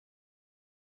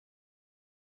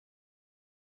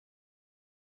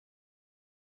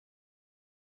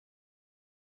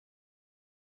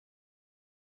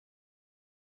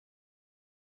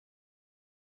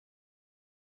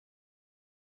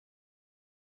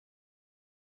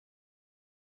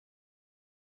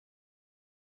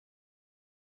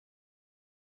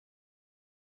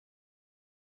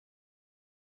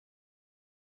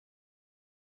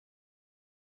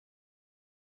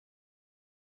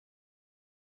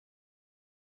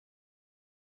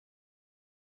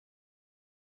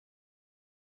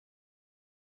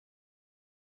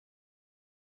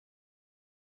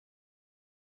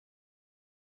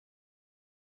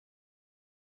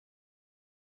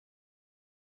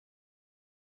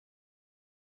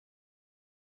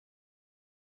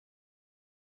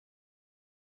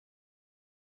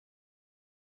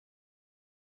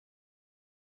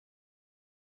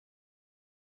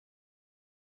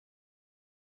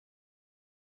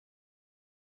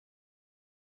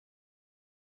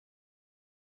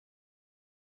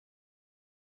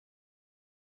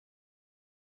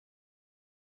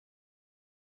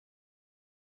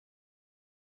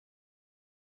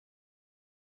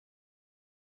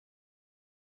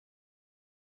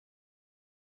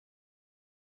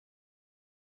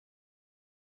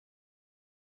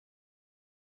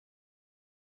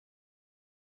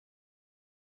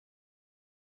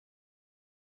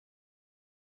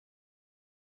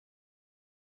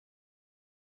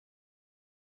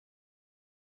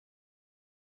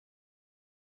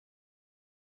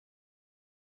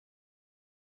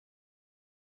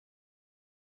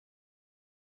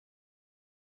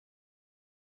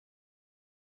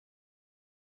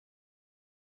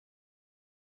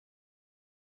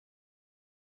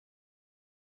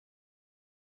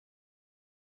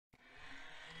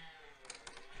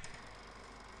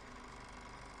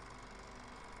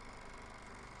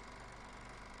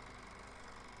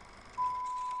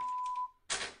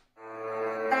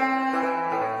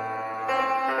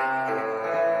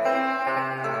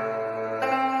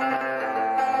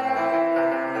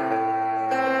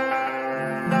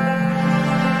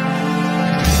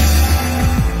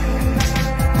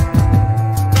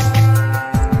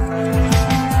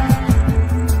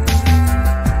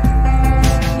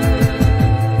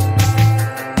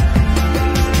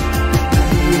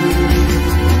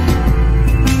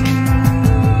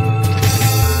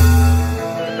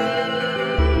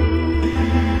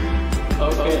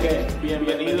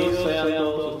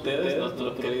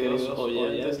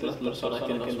personas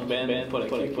que nos ven por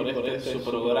aquí, por este su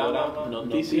programa,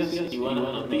 Noticias y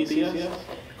Buenas Noticias.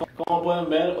 Como pueden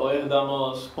ver, hoy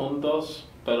estamos juntos,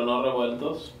 pero no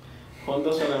revueltos,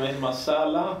 juntos en la misma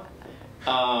sala.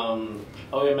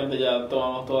 Obviamente ya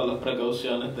tomamos todas las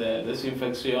precauciones de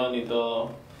desinfección y todo.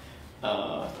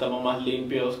 Estamos más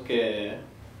limpios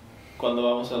que cuando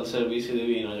vamos al servicio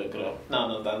divino, yo creo.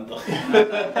 No tanto. Ese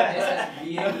es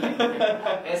bien limpio.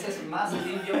 Ese es más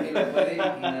limpio que lo puede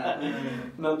imaginar.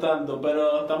 No tanto,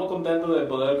 pero estamos contentos de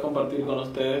poder compartir con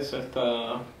ustedes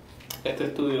este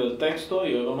estudio del texto,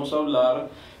 y hoy vamos a hablar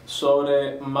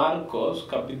sobre Marcos,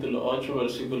 capítulo 8,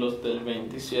 versículos del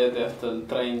 27 hasta el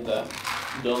 30,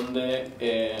 donde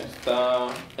está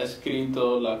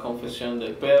escrito la confesión de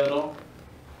Pedro.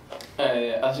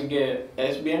 Así que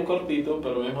es bien cortito,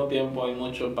 pero al mismo tiempo hay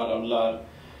mucho para hablar,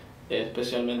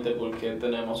 especialmente porque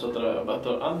tenemos otra vez a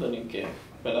Pastor Anthony,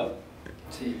 ¿verdad?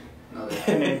 Sí,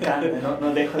 me encanta,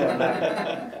 no dejo de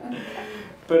hablar.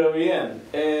 Pero bien,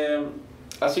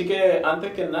 así que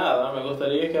antes que nada me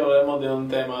gustaría que hablemos de un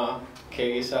tema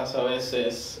que quizás a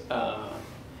veces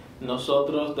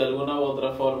nosotros de alguna u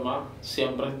otra forma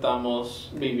siempre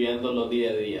estamos viviéndolo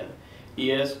día a día, y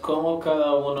es cómo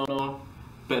cada uno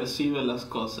percibe las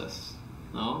cosas,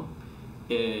 ¿no?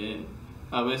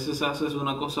 A veces haces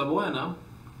una cosa buena,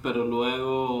 pero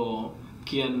luego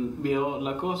quien vio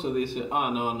la cosa dice,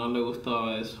 no le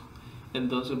gustaba eso.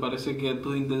 Entonces parece que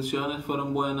tus intenciones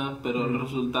fueron buenas, pero el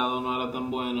resultado no era tan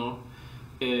bueno.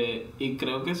 Y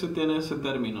creo que se tiene ese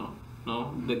término,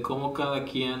 ¿no? De cómo cada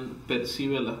quien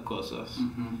percibe las cosas.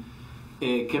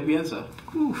 ¿Qué piensas?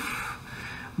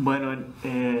 Bueno,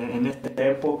 en esta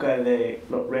época de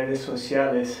las redes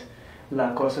sociales,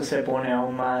 la cosa se pone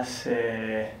aún más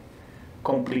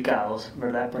complicados,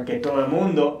 ¿verdad? Porque todo el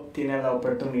mundo tiene la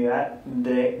oportunidad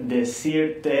de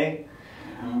decirte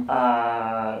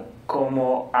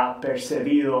cómo ha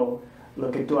percibido lo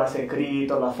que tú has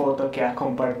escrito, la foto que has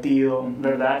compartido,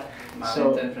 ¿verdad?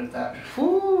 Malinterpretar.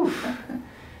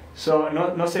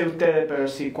 No sé ustedes, pero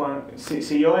si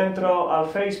yo entro al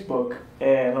Facebook,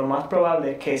 lo más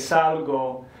probable es que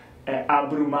salgo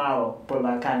abrumado por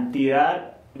la cantidad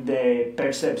de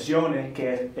percepciones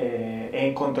que he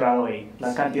encontrado ahí,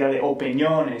 la cantidad de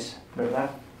opiniones, ¿verdad?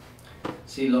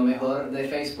 Sí, lo mejor de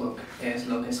Facebook es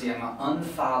lo que se llama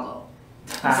unfollow.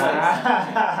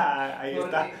 Ahí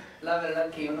Porque está. la verdad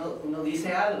que uno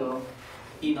dice algo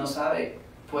y no sabe,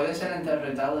 puede ser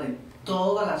interpretado de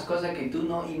todas las cosas que tú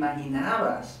no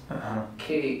imaginabas.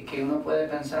 Que uno puede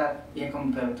pensar, y es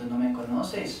como, pero tú no me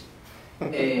conoces.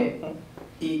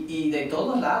 Y de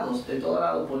todos lados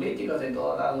políticos, de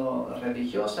todos lados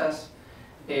religiosas,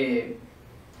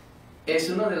 es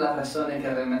una de las razones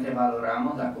que realmente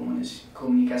valoramos la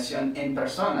comunicación en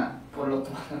persona, por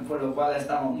lo cual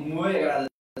estamos muy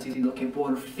agradecidos que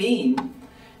por fin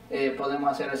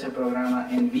podemos hacer ese programa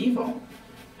en vivo,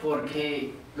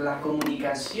 porque la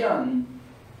comunicación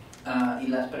y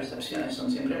las percepciones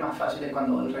son siempre más fáciles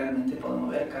cuando realmente podemos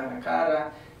ver cara a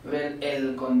cara, ver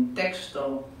el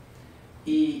contexto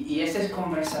y esas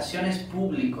conversaciones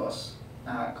públicas,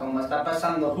 como está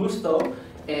pasando justo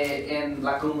en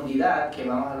la comunidad que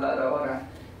vamos a hablar ahora,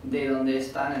 de donde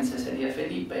están en Cesarea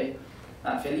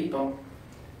Filipo.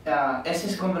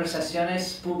 Esas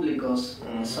conversaciones públicas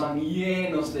son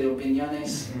llenos de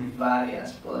opiniones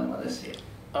varias, podemos decir.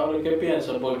 Ahora, ¿qué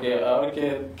pienso? Porque ahora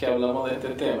que hablamos de este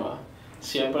tema,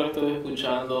 siempre estoy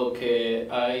escuchando que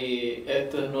hay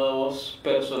estos nuevos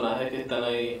personajes que están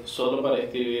ahí solo para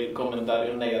escribir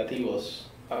comentarios negativos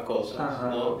a cosas,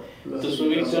 ¿no? Tú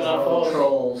subiste una foto.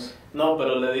 Trolls. No,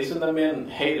 pero le dicen también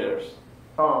haters.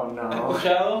 Oh, no. ¿Has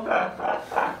escuchado?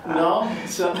 No.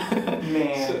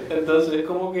 Entonces es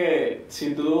como que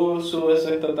si tú subes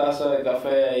esta taza de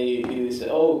café y dices,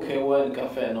 oh, qué buen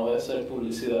café, no voy a hacer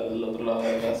publicidad del otro lado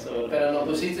de la casa, ¿verdad? Pero lo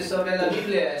pusiste sobre la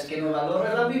Biblia, es que no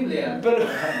valora la Biblia. Pero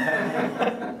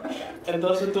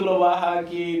entonces tú lo bajas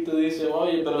aquí y tú dices,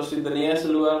 oye, pero si tenía ese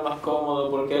lugar más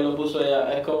cómodo, ¿por qué lo puso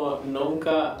allá? Es como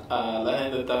nunca la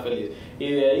gente está feliz.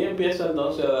 Y de ahí empieza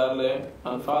entonces a darle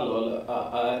unfollow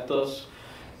a estos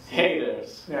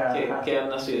haters que han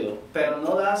nacido. Pero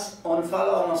no das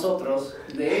unfollow a nosotros.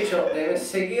 De hecho, debes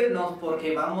seguirnos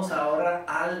porque vamos ahora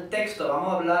al texto.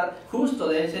 Vamos a hablar justo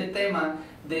de ese tema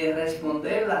de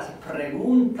responder las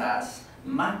preguntas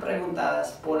más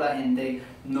preguntadas por la gente.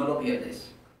 No lo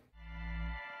pierdes.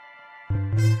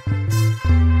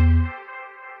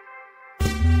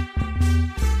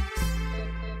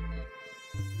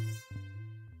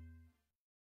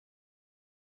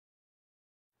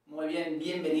 Muy bien,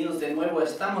 bienvenidos de nuevo.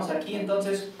 Estamos aquí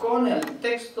entonces con el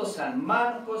texto San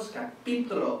Marcos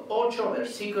capítulo 8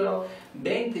 versículo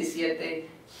 27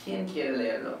 ¿Quién quiere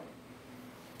leerlo?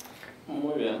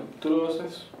 Muy bien. ¿Tú lo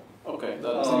haces? Ok,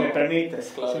 dale. Si me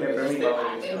permites, Claro si me que sí. permites.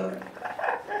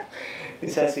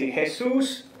 Dice así: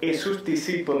 Jesús y sus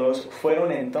discípulos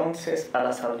fueron entonces a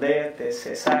las aldeas de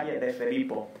Cesarea de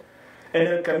Filipo. En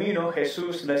el camino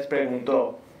Jesús les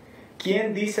preguntó: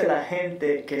 ¿Quién dice la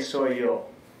gente que soy yo?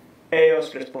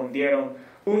 Ellos respondieron: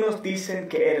 unos dicen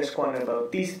que eres Juan el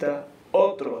Bautista,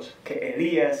 otros que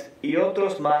Elías y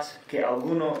otros más que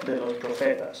alguno de los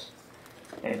profetas.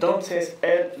 Entonces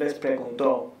él les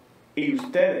preguntó: ¿y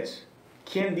ustedes?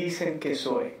 ¿Quién dicen que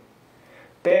soy?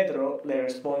 Pedro le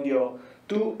respondió: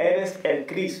 tú eres el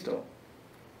Cristo.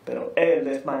 Pero él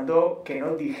les mandó que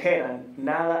no dijeran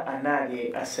nada a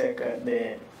nadie acerca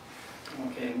de él.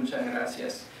 Ok, muchas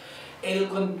gracias. El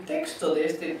contexto de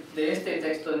este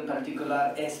texto en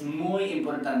particular es muy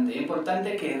importante.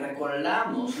 Importante que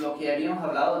recordamos lo que habíamos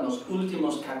hablado en los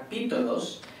últimos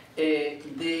capítulos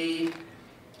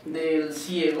del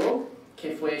ciego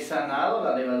que fue sanado,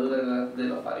 la levadura de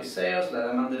los fariseos, la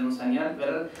demanda de un señal,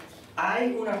 ¿verdad?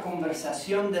 Hay una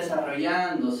conversación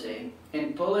desarrollándose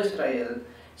en todo Israel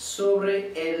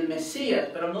sobre el Mesías,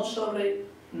 pero no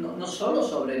solo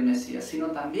sobre el Mesías, sino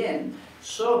también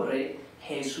sobre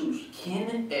Jesús.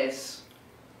 ¿Quién es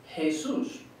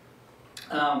Jesús?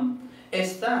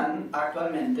 Están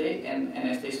actualmente en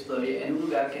esta historia en un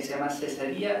lugar que se llama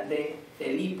Cesarea de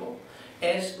Filipo.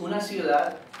 Es una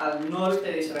ciudad al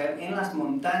norte de Israel, en las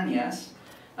montañas,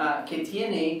 que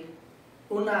tiene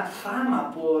una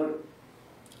fama por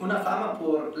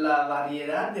la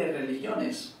variedad de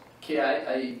religiones que hay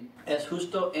ahí. Es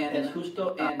justo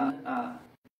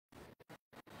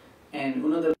en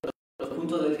uno de los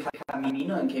puntos del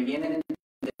camino en que vienen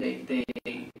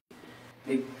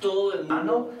de todo el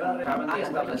mundo para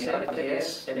establecer que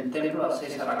es el templo a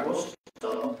César Augusto.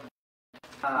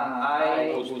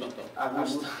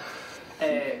 Augusto.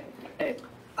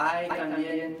 Hay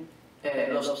también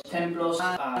los templos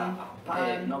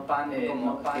no pan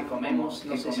como que comemos,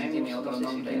 no sé si tiene otro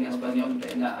nombre en español,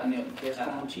 que es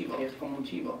como un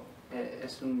chivo.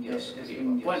 Es un dios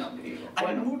griego. Bueno,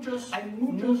 hay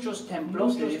muchos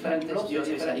templos de diferentes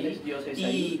dioses ahí,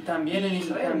 y también en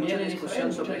Israel mucha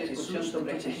discusión sobre Jesús.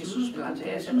 Entonces Jesús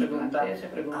plantea esa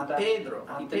pregunta a Pedro,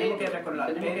 y tenemos que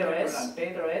recordar,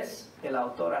 Pedro es el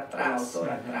autor atrás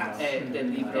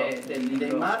del libro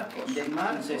de Marcos.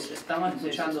 Entonces estamos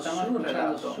escuchando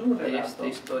su relato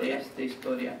de esta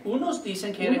historia. Unos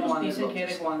dicen que era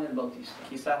Juan el Bautista.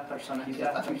 Quizás personas que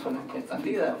están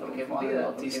confundidas porque Juan el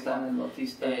Bautista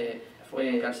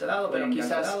fue encarcelado, pero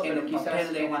quizás en el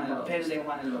papel de Juan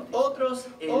el Bautista. Otros,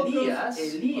 Elías, o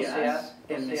sea,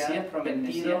 el Mesías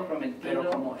prometido,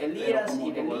 pero como Elías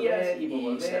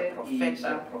y ser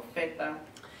profeta.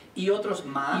 Y otros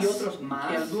más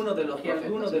que algunos de los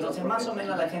profetas. Entonces, más o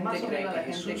menos la gente cree que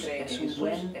Jesús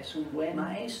es un buen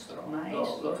maestro.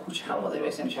 Lo escuchamos de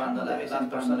vez en cuando, las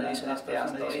personas dicen esto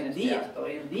hoy en día.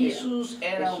 Jesús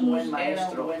era un buen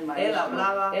maestro. Él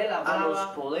hablaba a los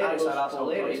poderes, a las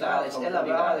autoridades. Él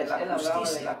hablaba de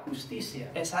la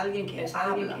justicia. Es alguien que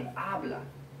habla.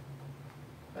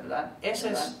 ¿Verdad?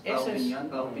 Esa es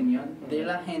la opinión de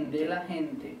la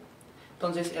gente.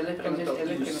 Entonces él les preguntó: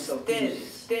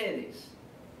 ustedes,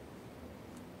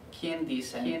 ¿quién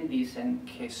dicen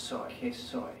que soy?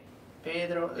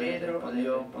 Pedro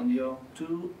respondió: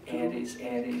 tú eres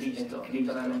Cristo,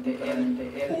 literalmente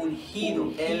el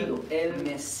ungido, el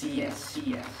Mesías.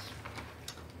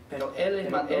 Pero él les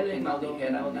mandó que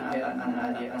no dijeran nada a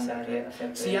nadie acerca de él.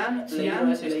 Si han leído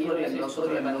esa historia en los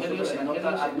otros evangelios, se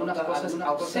notan algunas cosas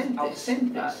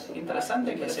ausentes.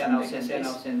 Interesante que sean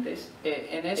ausentes.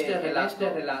 En este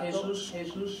relato,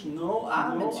 Jesús no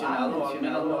ha mencionado, al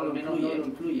menos no lo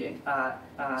incluye,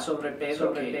 sobre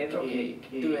Pedro, que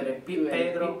tú eres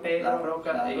Pedro, la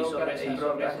roca, y sobre esa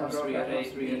roca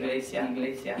construiré mi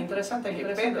iglesia. Interesante que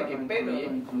Pedro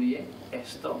incluye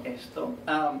esto.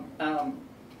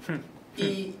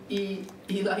 Y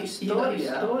la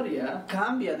historia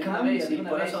cambia de una vez, y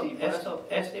por eso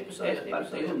este episodio es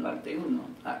parte 1.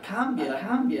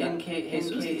 Cambia en que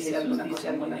Jesús dice algo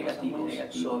muy negativo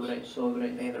sobre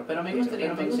Pedro. Pero me gustaría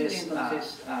entonces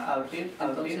abrir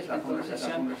la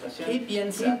conversación. ¿Qué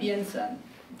piensan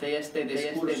de este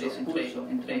discurso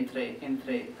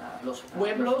entre los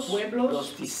pueblos,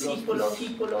 los discípulos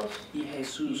y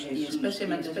Jesús? Y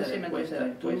especialmente esa respuesta: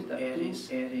 tú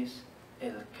eres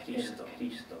el Cristo.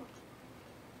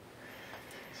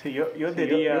 Sí, yo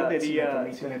diría,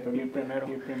 si me permite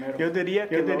primero, yo diría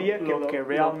que lo que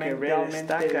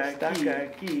realmente destaca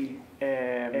aquí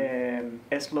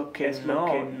es es lo que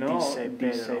no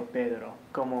dice Pedro,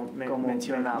 como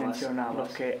mencionabas, lo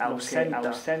que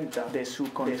ausenta de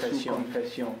su confesión.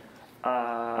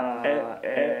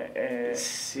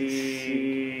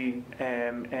 Si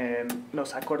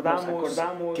nos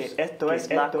acordamos que esto es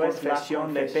la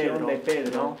confesión de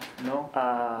Pedro, ¿no?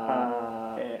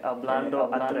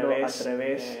 Hablando a través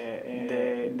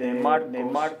de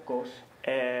Marcos,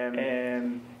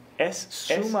 es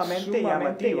sumamente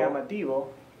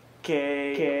llamativo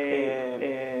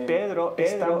que Pedro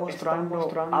está mostrando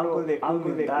algo de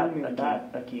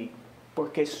humildad aquí.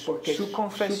 Porque su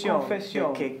confesión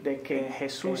de que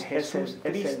Jesús es el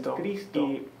Cristo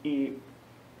y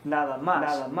nada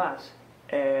más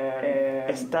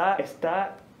está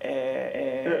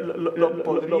lo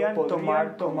podrían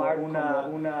tomar como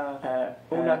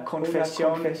una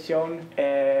confesión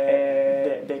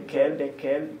de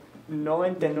que él no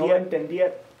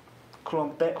entendía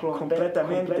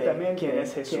completamente quién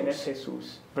es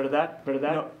Jesús, ¿verdad?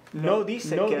 No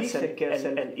dice que es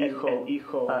el Hijo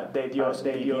de Dios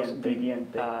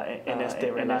viviente en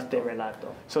este relato.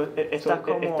 Es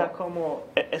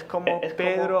como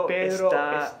Pedro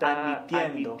está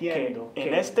admitiendo que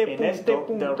en este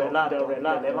punto del relato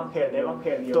del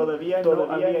Evangelio todavía no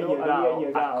había llegado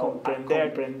a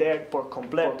comprender por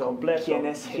completo quién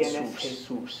es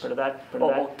Jesús, ¿verdad?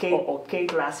 O qué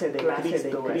clase de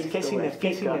Cristo es, qué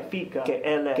significa que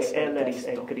Él es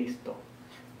el Cristo.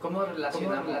 ¿Cómo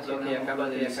relacionamos lo que acaba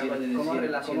de decir? ¿Cómo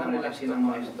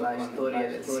relacionamos la historia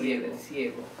del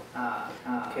ciego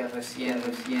que recién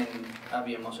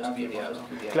habíamos estudiado?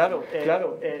 Claro,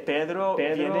 Pedro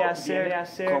viene a ser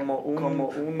como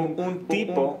un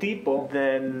tipo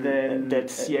del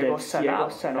ciego sanado,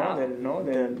 ¿no?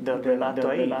 Del relato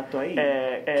ahí,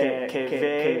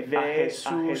 que ve a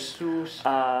Jesús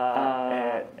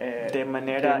de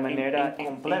manera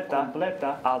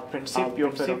incompleta al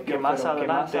principio, pero que más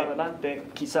adelante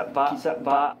quizá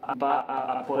va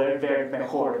a poder ver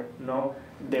mejor, ¿no?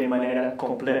 De manera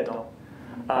completa.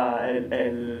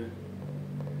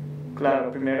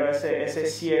 Claro, primero ese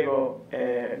ciego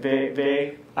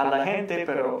ve a la gente,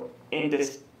 pero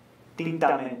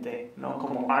indistintamente, ¿no?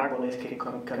 Como árboles que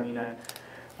caminan.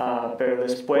 Pero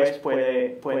después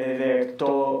puede ver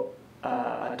todo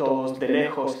a todos de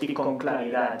lejos y con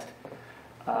claridad.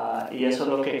 Y eso es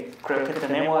lo que creo que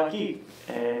tenemos aquí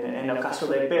en el caso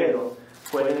de Pedro.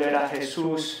 Puede ver a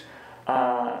Jesús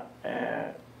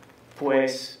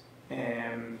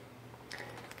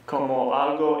como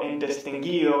algo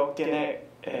indistinguido,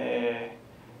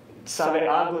 sabe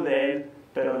algo de él,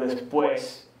 pero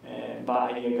después va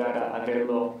a llegar a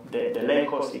verlo de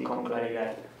lejos y con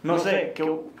claridad. No sé, ¿qué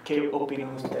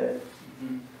opinan ustedes?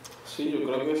 Sí, yo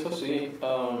creo que eso sí.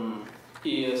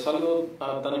 Y es algo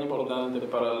tan importante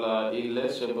para la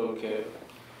iglesia porque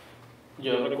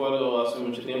yo recuerdo hace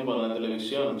mucho tiempo en la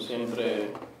televisión, siempre,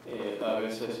 a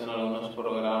veces en algunos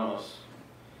programas,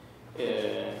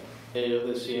 ellos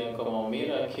decían como,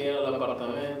 mira, aquí en el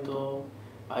apartamento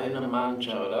hay una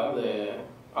mancha, ¿verdad? De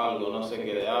algo, no sé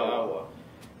qué, de agua.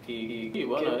 Y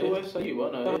bueno, tú ves ahí,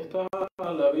 ahí está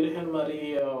la Virgen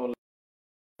María o la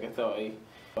que estaba ahí.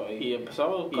 Y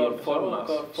empezaba a buscar formas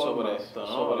sobre esto,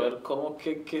 ¿no? A ver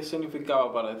qué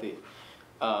significaba para ti.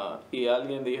 Y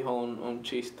alguien dijo un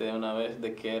chiste una vez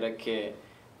de que era que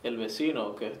el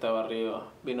vecino que estaba arriba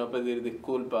vino a pedir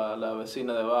disculpas a la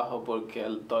vecina de abajo porque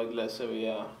el toilet se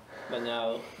había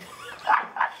dañado.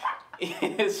 Y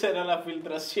esa era la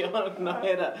filtración, no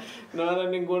era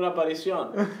ninguna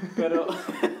aparición.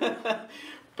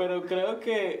 Pero creo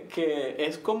que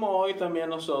es como hoy también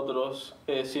nosotros,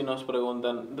 si nos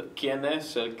preguntan quién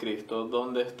es el Cristo,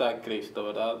 dónde está Cristo,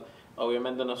 ¿verdad?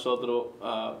 Obviamente nosotros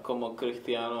como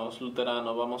cristianos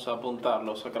luteranos vamos a apuntar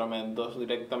los sacramentos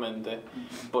directamente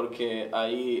porque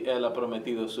ahí Él ha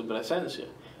prometido su presencia.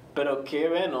 Pero ¿qué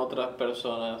ven otras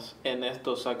personas en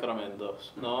estos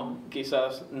sacramentos? ¿No?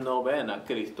 Quizás no ven a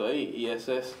Cristo ahí y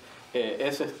ese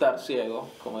es estar ciego,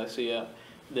 como decía,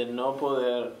 de no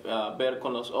poder ver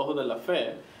con los ojos de la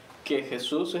fe que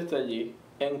Jesús está allí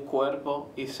en cuerpo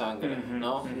y sangre,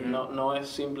 ¿no? No es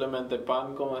simplemente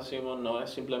pan, como decimos, no es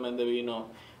simplemente vino,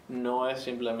 no es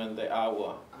simplemente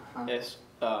agua. Es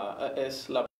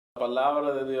la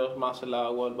palabra de Dios más el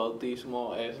agua, el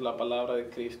bautismo, es la palabra de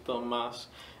Cristo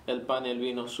más el pan y el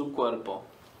vino, su cuerpo.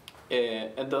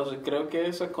 Entonces creo que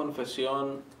esa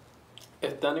confesión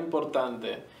es tan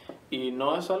importante y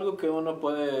no es algo que uno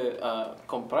puede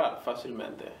comprar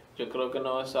fácilmente. Yo creo que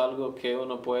no es algo que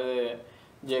uno puede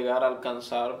llegar a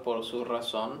alcanzar por su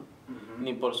razón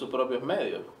ni por sus propios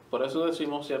medios. Por eso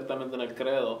decimos ciertamente en el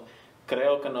credo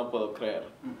creo que no puedo creer.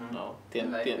 Ujú. No,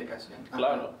 La explicación.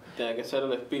 claro, Ajá. tiene que ser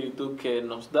el Espíritu que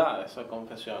nos da esa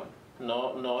confesión.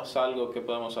 No es algo que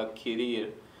podemos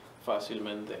adquirir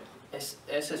fácilmente.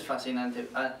 Eso es fascinante.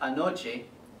 Anoche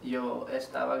yo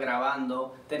estaba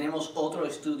grabando, tenemos otro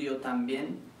estudio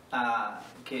también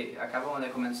que acabamos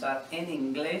de comenzar en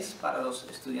inglés para los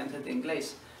estudiantes de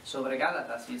inglés sobre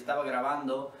Gálatas, y estaba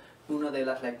grabando una de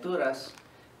las lecturas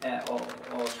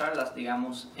o charlas,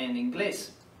 digamos, en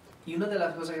inglés. Y una de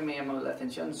las cosas que me llamó la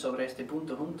atención sobre este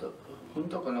punto,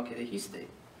 junto con lo que dijiste,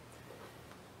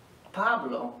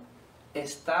 Pablo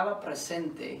estaba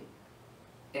presente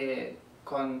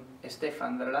con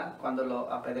Esteban, ¿verdad? Cuando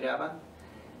lo apedreaban.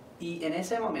 Y en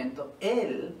ese momento,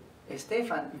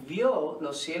 Esteban, vio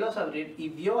los cielos abrir y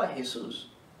vio a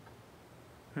Jesús.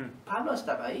 Pablo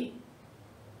estaba ahí.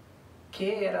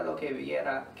 ¿Qué era lo que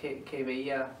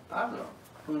veía Pablo?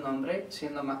 Un hombre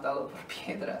siendo matado por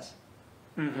piedras.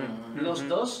 Los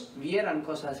dos vieron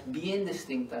cosas bien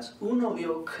distintas. Uno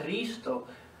vio Cristo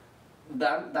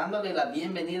dándole la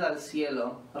bienvenida al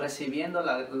cielo, recibiendo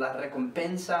la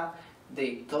recompensa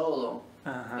de todo,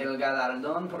 el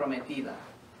galardón prometida.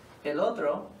 El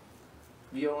otro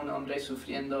vio un hombre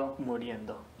sufriendo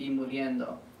y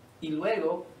muriendo. Y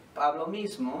luego Pablo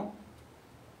mismo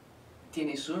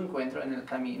tiene su encuentro en el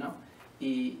camino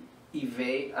y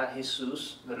ve a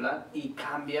Jesús, ¿verdad? Y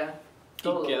cambia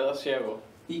todo.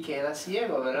 Y queda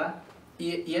ciego, ¿verdad?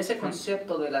 Y ese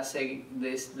concepto de la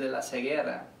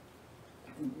ceguera,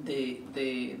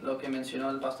 de lo que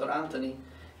mencionó el pastor Anthony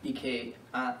y que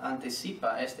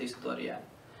anticipa esta historia,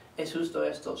 es justo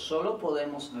esto. Solo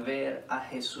podemos ver a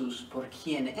Jesús por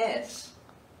quien es,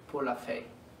 por la fe.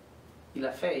 Y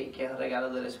la fe que es el regalo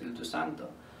del Espíritu Santo.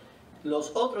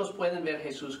 Los otros pueden ver a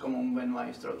Jesús como un buen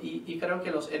maestro. Y creo que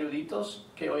los eruditos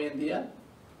que hoy en día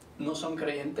no son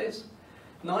creyentes,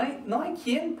 no hay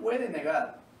quien puede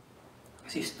negar,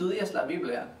 si estudias la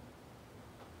Biblia,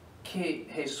 que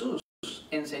Jesús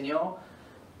enseñó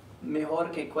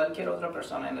mejor que cualquier otra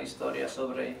persona en la historia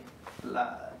sobre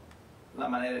la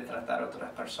manera de tratar a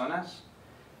otras personas.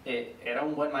 Era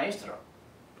un buen maestro.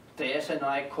 De eso no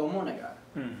hay cómo negar.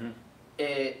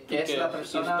 Que es la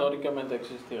persona, históricamente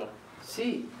existió.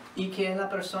 Sí, y que es la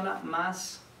persona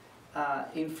más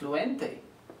influente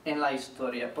en la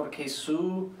historia, porque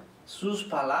sus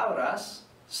palabras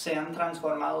se han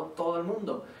transformado todo el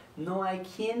mundo. No hay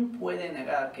quien puede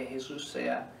negar que Jesús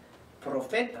sea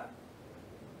profeta.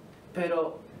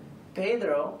 Pero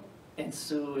Pedro, en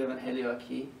su evangelio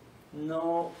aquí,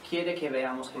 no quiere que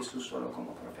veamos a Jesús solo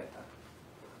como profeta.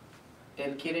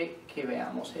 Él quiere que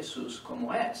veamos a Jesús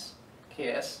como es,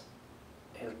 que es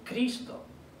el Cristo.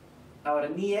 Ahora,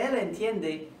 ni él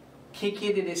entiende qué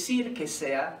quiere decir que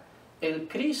sea el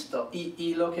Cristo.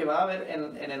 Y lo que va a ver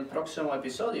en el próximo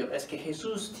episodio es que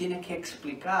Jesús tiene que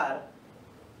explicar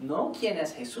no quién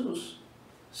es Jesús,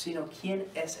 sino quién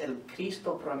es el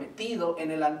Cristo prometido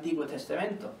en el Antiguo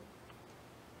Testamento.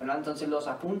 ¿Verdad? Entonces los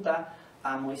apunta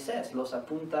a Moisés, los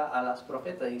apunta a los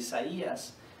profetas,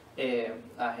 Isaías,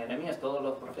 a Jeremías, todos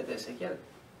los profetas de Ezequiel.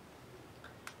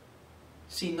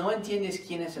 Si no entiendes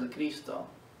quién es el Cristo,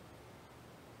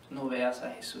 no veas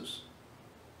a Jesús.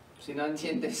 Si no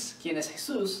entiendes quién es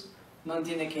Jesús, no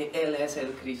entiendes que Él es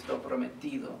el Cristo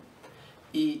prometido.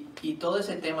 Y todo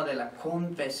ese tema de la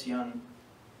confesión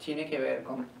tiene que ver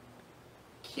con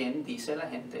quién dice la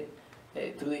gente.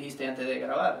 Tú dijiste antes de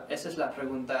grabar, esa es la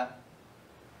pregunta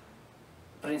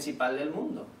principal del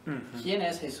mundo. ¿Quién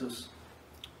es Jesús?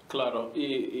 Claro,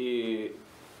 y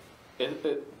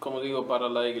como digo, para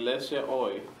la iglesia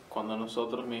hoy, cuando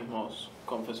nosotros mismos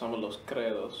confesamos los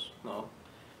credos, ¿no?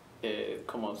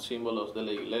 Como símbolos de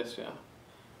la iglesia,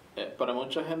 para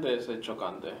mucha gente es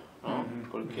chocante, ¿no?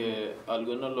 Porque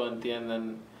algunos lo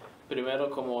entienden primero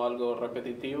como algo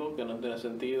repetitivo que no tiene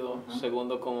sentido,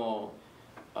 segundo como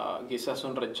quizás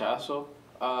un rechazo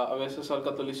a veces al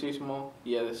catolicismo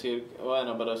y a decir,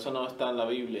 bueno, pero eso no está en la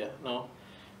Biblia, ¿no?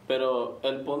 Pero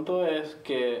el punto es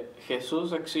que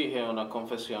Jesús exige una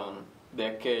confesión de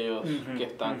aquellos que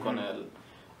están con Él.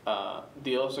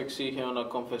 Dios exige una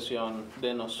confesión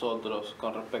de nosotros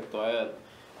con respecto a Él.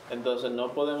 Entonces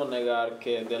no podemos negar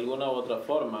que de alguna u otra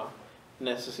forma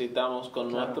necesitamos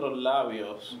con nuestros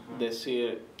labios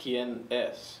decir quién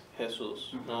es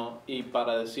Jesús, ¿no? Y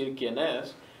para decir quién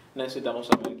es, necesitamos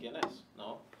saber quién es,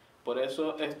 ¿no? Por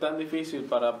eso es tan difícil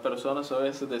para personas a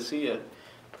veces decir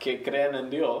que creen en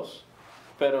Dios,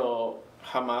 pero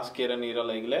jamás quieren ir a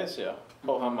la iglesia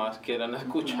o jamás quieren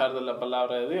escuchar de la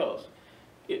palabra de Dios.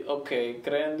 Ok,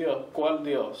 creen en Dios. ¿Cuál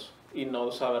Dios? y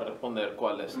no sabe responder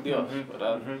cuál es Dios,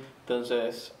 ¿verdad?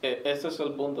 Entonces, ese es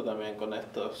el punto también con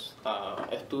estos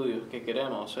estudios que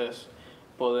queremos, es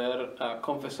poder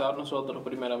confesar nosotros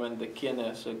primeramente quién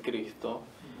es el Cristo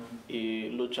y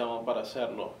luchamos para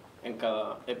hacerlo en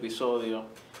cada episodio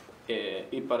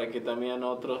y para que también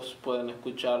otros puedan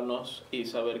escucharnos y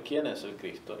saber quién es el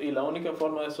Cristo. Y la única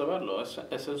forma de saberlo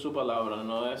es en su palabra,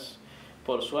 no es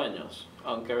por sueños,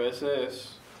 aunque a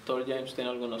veces Tor James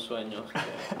tiene algunos sueños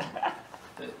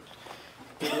que...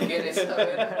 ¿Tú quieres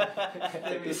saber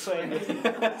De mis sueños.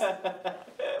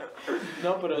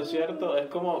 No, pero es cierto, es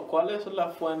como, ¿cuál es la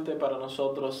fuente para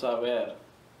nosotros saber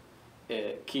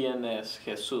quién es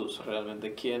Jesús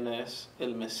realmente, quién es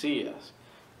el Mesías?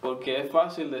 Porque es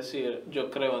fácil decir, yo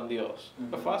creo en Dios.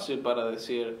 Es fácil para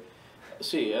decir,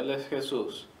 sí, Él es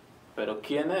Jesús, pero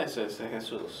 ¿quién es ese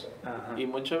Jesús? Ajá. Y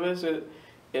muchas veces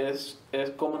es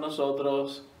como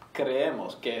nosotros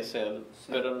creemos que es Él,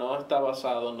 pero no está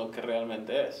basado en lo que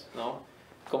realmente es, ¿no?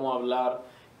 Como hablar,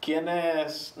 ¿quién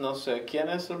es, no sé, quién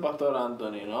es el pastor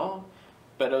Anthony, no?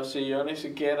 Pero si yo ni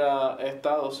siquiera he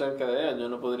estado cerca de él, yo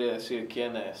no podría decir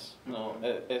quién es, ¿no?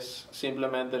 Es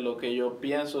simplemente lo que yo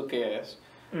pienso que es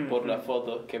por las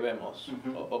fotos que vemos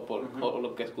o por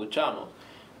lo que escuchamos,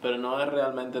 pero no es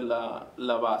realmente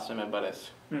la base, me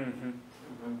parece.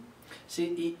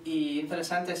 Sí, y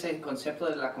interesante ese concepto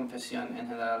de la confesión en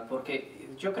general, porque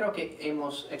yo creo que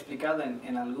hemos explicado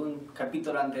en algún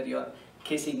capítulo anterior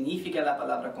qué significa la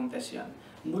palabra confesión.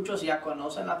 Muchos ya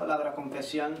conocen la palabra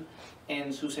confesión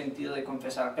en su sentido de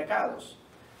confesar pecados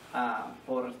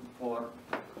por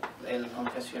el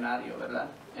confesionario, ¿verdad?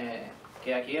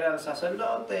 Que aquí era el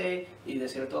sacerdote y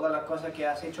decir todas las cosas que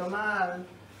has hecho mal,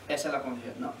 esa es la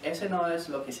confesión. No, ese no es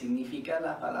lo que significa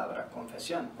la palabra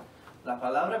confesión. La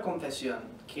palabra confesión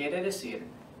quiere decir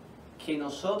que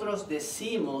nosotros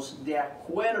decimos de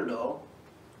acuerdo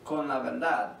con la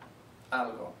verdad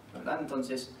algo, ¿verdad?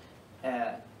 Entonces,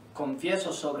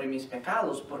 confieso sobre mis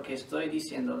pecados porque estoy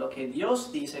diciendo lo que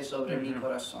Dios dice sobre mi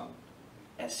corazón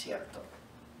es cierto.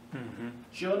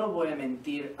 Yo no voy a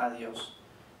mentir a Dios.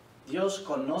 Dios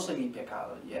conoce mi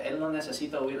pecado y Él no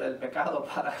necesita huir del pecado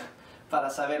para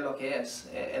saber lo que es.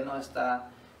 Él no está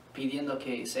pidiendo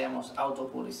que seamos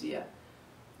autopolicía.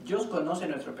 Dios conoce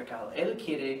nuestro pecado. Él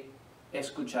quiere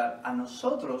escuchar a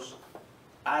nosotros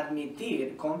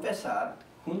admitir, confesar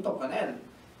junto con Él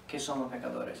que somos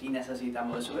pecadores y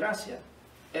necesitamos de su gracia.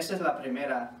 Esa es la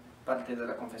primera parte de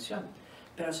la confesión.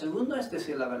 Pero segundo es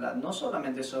decir la verdad, no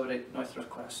solamente sobre nuestros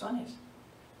corazones,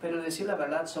 pero decir la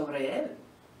verdad sobre Él.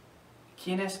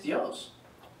 ¿Quién es Dios?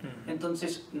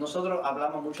 Entonces, nosotros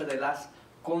hablamos mucho de las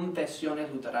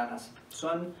confesiones luteranas.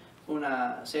 Son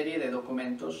una serie de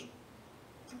documentos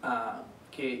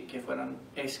que fueron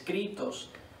escritos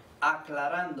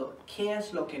aclarando qué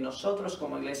es lo que nosotros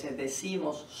como iglesia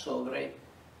decimos sobre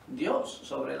Dios,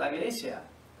 sobre la iglesia,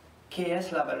 qué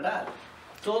es la verdad.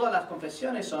 Todas las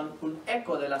confesiones son un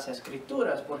eco de las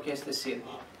escrituras, porque es decir,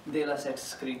 de las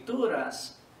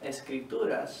escrituras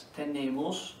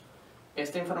tenemos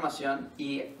esta información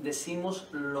y decimos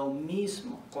lo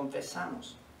mismo,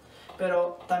 confesamos.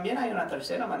 Pero también hay una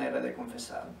tercera manera de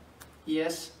confesar, y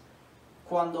es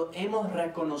cuando hemos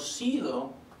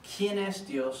reconocido quién es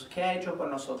Dios, qué ha hecho por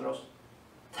nosotros,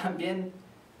 también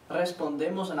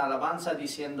respondemos en alabanza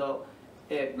diciendo,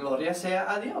 gloria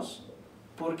sea a Dios.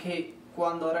 Porque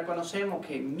cuando reconocemos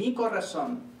que mi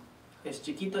corazón es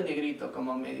chiquito y negrito,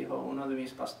 como me dijo uno de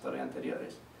mis pastores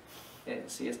anteriores,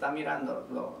 si está mirando,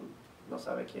 lo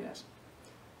sabe quién es.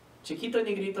 Chiquito y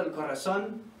negrito el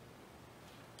corazón,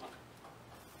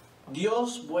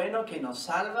 Dios bueno que nos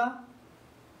salva,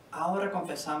 ahora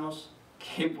confesamos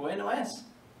qué bueno es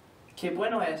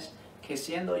que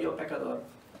siendo yo pecador,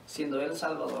 siendo Él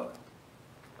Salvador,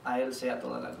 a Él sea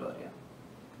toda la gloria.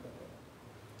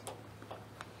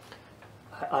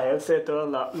 A Él sea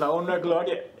toda la honra y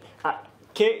gloria.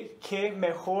 ¿Qué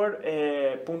mejor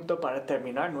punto para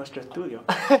terminar nuestro estudio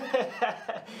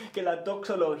que la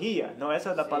doxología, ¿no?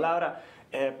 Esa es la palabra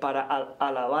para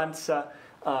alabanza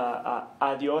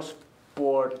a Dios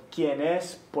por quien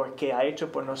es, por qué ha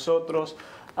hecho por nosotros,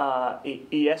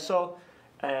 y eso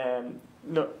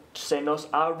se nos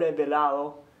ha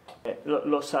revelado,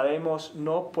 lo sabemos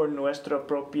no por nuestra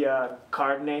propia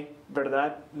carne,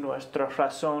 ¿verdad? Nuestra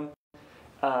razón,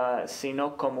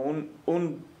 sino como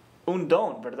un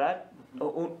don, ¿verdad?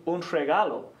 Un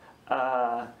regalo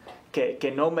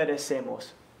que no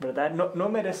merecemos, ¿verdad? No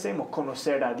merecemos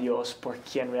conocer a Dios por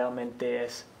quien realmente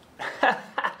es.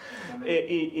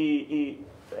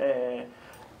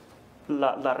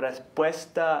 La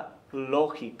respuesta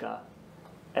lógica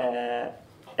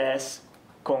es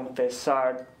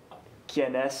confesar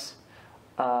quién es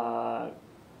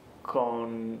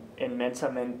con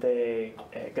inmensamente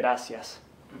gracias,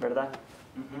 ¿verdad?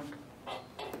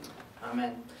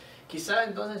 Amén. Quizá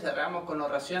entonces cerramos con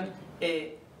oración.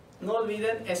 No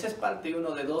olviden, ese es parte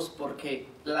 1 de 2, porque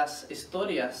las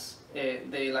historias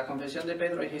de la confesión de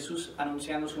Pedro y Jesús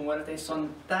anunciando su muerte son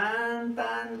tan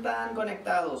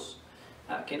conectados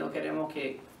que no queremos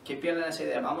que pierdan esa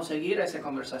idea. Vamos a seguir esa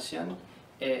conversación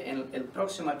en el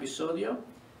próximo episodio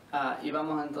y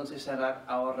vamos a entonces cerrar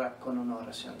ahora con una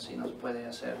oración. Si nos puede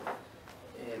hacer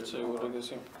Seguro que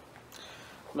sí.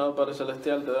 Amado Padre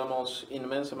Celestial, te damos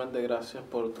inmensamente gracias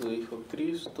por tu Hijo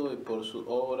Cristo y por su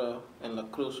obra en la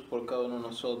cruz por cada uno de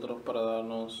nosotros para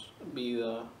darnos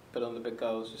vida, perdón de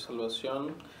pecados y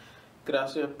salvación.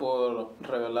 Gracias por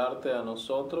revelarte a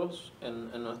nosotros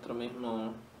en nuestro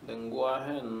mismo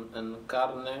lenguaje, en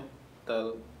carne,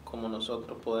 tal como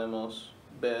nosotros podemos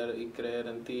ver y creer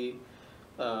en ti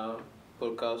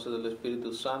por causa del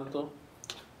Espíritu Santo.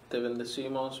 Te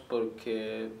bendecimos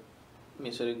porque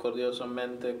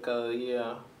misericordiosamente cada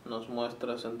día nos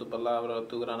muestras en tu palabra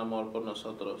tu gran amor por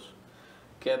nosotros.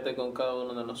 Quédate con cada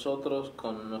uno de nosotros,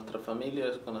 con nuestras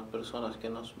familias, con las personas que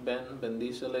nos ven,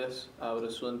 bendíceles, abre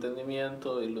su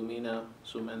entendimiento, ilumina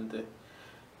su mente.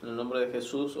 En el nombre de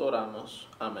Jesús oramos.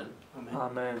 Amén. Amén.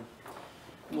 Amén.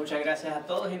 Muchas gracias a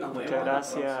todos y nos vemos. Muchas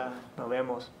gracias. Nos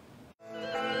vemos.